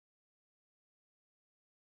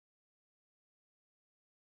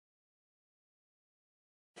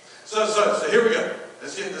So here we go.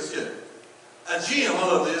 Let's get it. A gem, I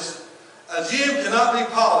love this. A gem cannot be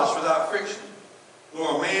polished without friction,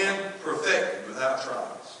 nor a man perfected without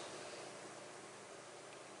trials.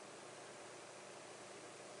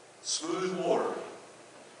 Smooth water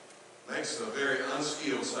makes a very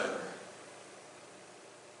unskilled sailor.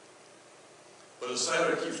 But a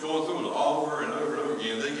sailor that keeps going through it all over and over and over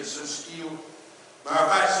again, they get so skilled. Matter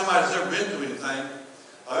of fact, somebody that's ever been through anything.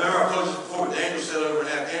 I remember I told you before, but Daniel said over in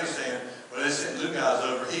Afghanistan, when they sent new guys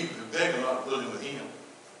over, he begged them not to put him with him.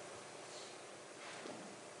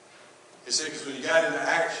 He said, because when you got into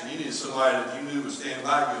action, you needed somebody that you knew would stand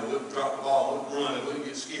by you and wouldn't drop the ball, wouldn't run, and wouldn't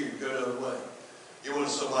get scared and go the other way. You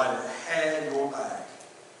wanted somebody that had your back.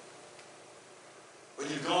 When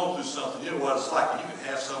you've gone through something, you know what it's like, and you can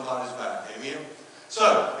have somebody's back. Amen?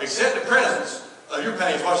 So, accept the presence of your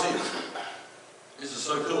pain. Watch this. This is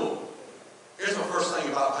so cool. Here's my first thing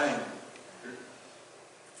about pain.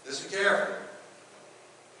 Listen carefully.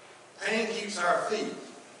 Pain keeps our feet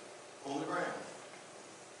on the ground.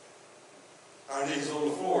 Our knees on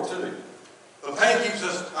the floor too. But pain keeps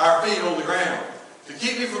our feet on the ground. To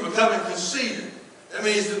keep you from becoming conceited. That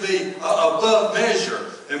means to be above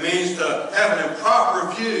measure. It means to have an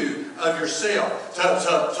improper view of yourself.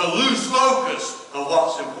 To lose focus of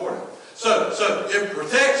what's important. So it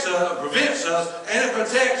protects us, prevents us, and it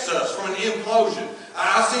protects us from an implosion.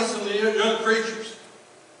 I've seen some young preachers.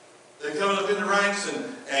 They're coming up in the ranks, and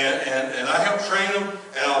I helped train them,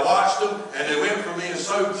 and I watched them, and they went from being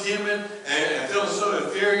so timid and feeling so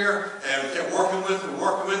inferior, and kept working with them,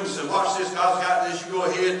 and said, watch this, God's got this, you go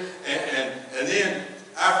ahead. And then,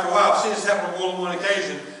 after a while, I've seen this happen on more than one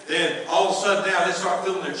occasion, then all of a sudden now they start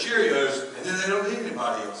feeling their Cheerios, and then they don't need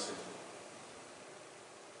anybody else.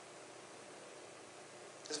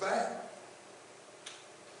 It's bad.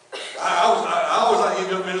 I always like to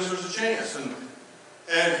give young ministers a chance, and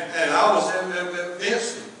I was at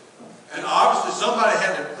Vincent, and obviously somebody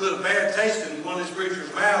had to put a bad taste in one of these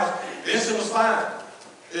preachers' mouths. Vincent was fine.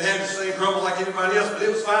 It had the same trouble like anybody else, but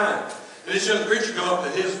it was fine. And this young preacher come up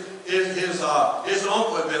that his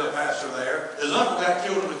uncle had been a pastor there. His uncle got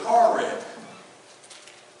killed in a car wreck.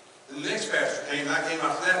 The next pastor came, and I came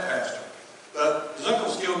after that pastor. But his uncle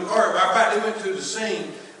was killed in a car wreck. In fact, they went to the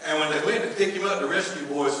scene, and when they went to pick him up, the rescue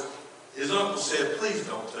boys, his uncle said, please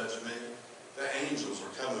don't touch me. The angels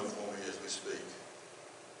are coming for me as we speak.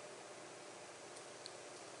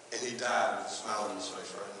 And he died with a smile on his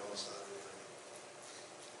face right now on the side of the road.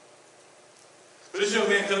 But this young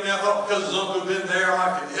man come down, I thought because his uncle had been there,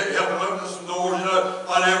 I could help him open some doors, you know,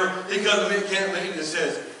 whatever. He comes to me at camp meeting and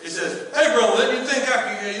says, hey, brother, let me think I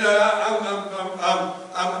can, you know,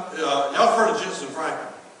 y'all heard of Jensen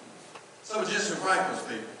Franklin. Some of Jensen Franklin's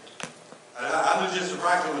people. And I knew Jensen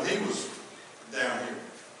Franklin when he was down here.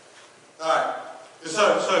 All right. So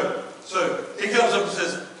he comes up and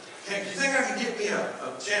says, do you think I can get me a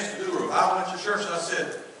chance to do a revival at your church? And I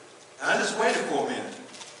said, and I just waited for a minute.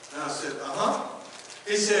 And I said,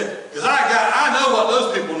 He said, because I know what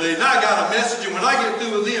those people need, and I got a message, and when I get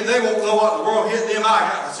through with them, they won't know what in the world hit them.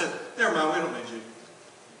 I said, never mind, we don't need you.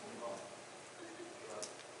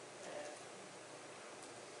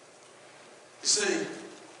 You see,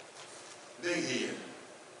 big head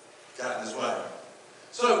got in his way.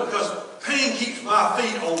 So, because pain keeps my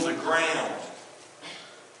feet on the ground,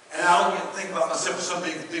 and I don't get to think about myself as some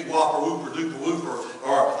big whopper, whooper, duper, whooper,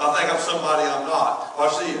 or I think I'm somebody I'm not.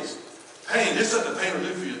 Watch this. Pain, this is something pain will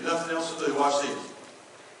do for you, nothing else to do. Watch this.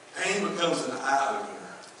 Pain becomes an eye-opener.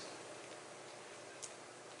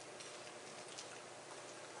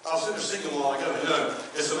 I was sitting there singing a while ago. You know,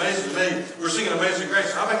 it's amazing to me. We were singing Amazing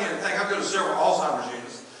Grace. I began to think, I go to several Alzheimer's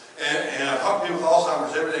units, and I talk to people with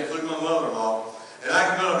Alzheimer's every day, including my mother-in-law. And I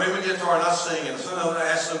can go to bring my guitar and I sing, and sometimes I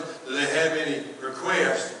ask them, do they have any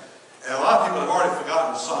requests? And a lot of people have already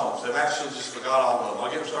forgotten the songs. They've actually just forgot all of them. I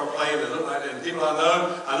get them start playing, they look like that. And people I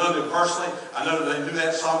know them personally. I know that they knew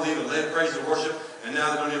that song, they even led praise and worship, and now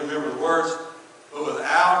they don't even remember the words. But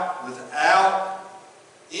without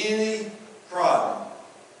any problem,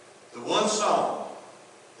 the one song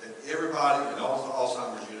that everybody in all the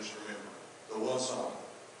Alzheimer's units remember, the one song,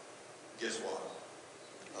 guess what?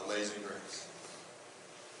 Amazing Grace.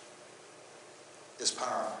 It's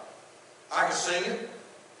powerful. I can sing it,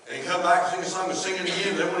 and come back and sing a song and sing it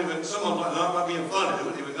again. They won't even, some of them, not by being funny, they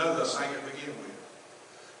wouldn't even know that I sang it to begin with.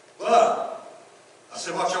 But I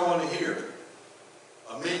said, what y'all want to hear?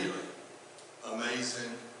 Immediately,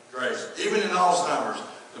 Amazing Grace. Even in Alzheimer's,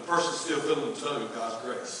 the person's still feeling the tug of God's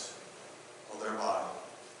grace on their body.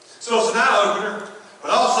 So it's an eye-opener,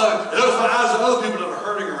 but also it opens my eyes to other people that are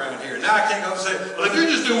hurting around here. And now I can't go and say, well, if you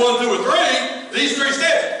just do 1, 2, or 3, these 3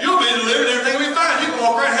 steps, you'll be delivered and everything will be fine. You can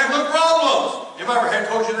walk around and have no problems. Anybody ever had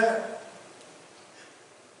told you that?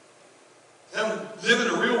 Them live in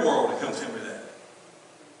the real world and come tell me that.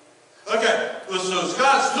 Okay, so it's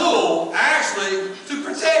God's tool actually to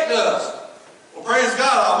protect us. Well, praise God,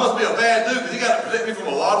 I must be a bad dude because He got to protect me from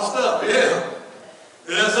a lot of stuff. Yeah.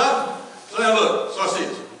 Isn't that something? So now look, so I see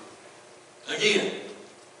this. Again,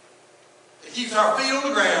 it keeps our feet on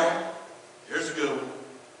the ground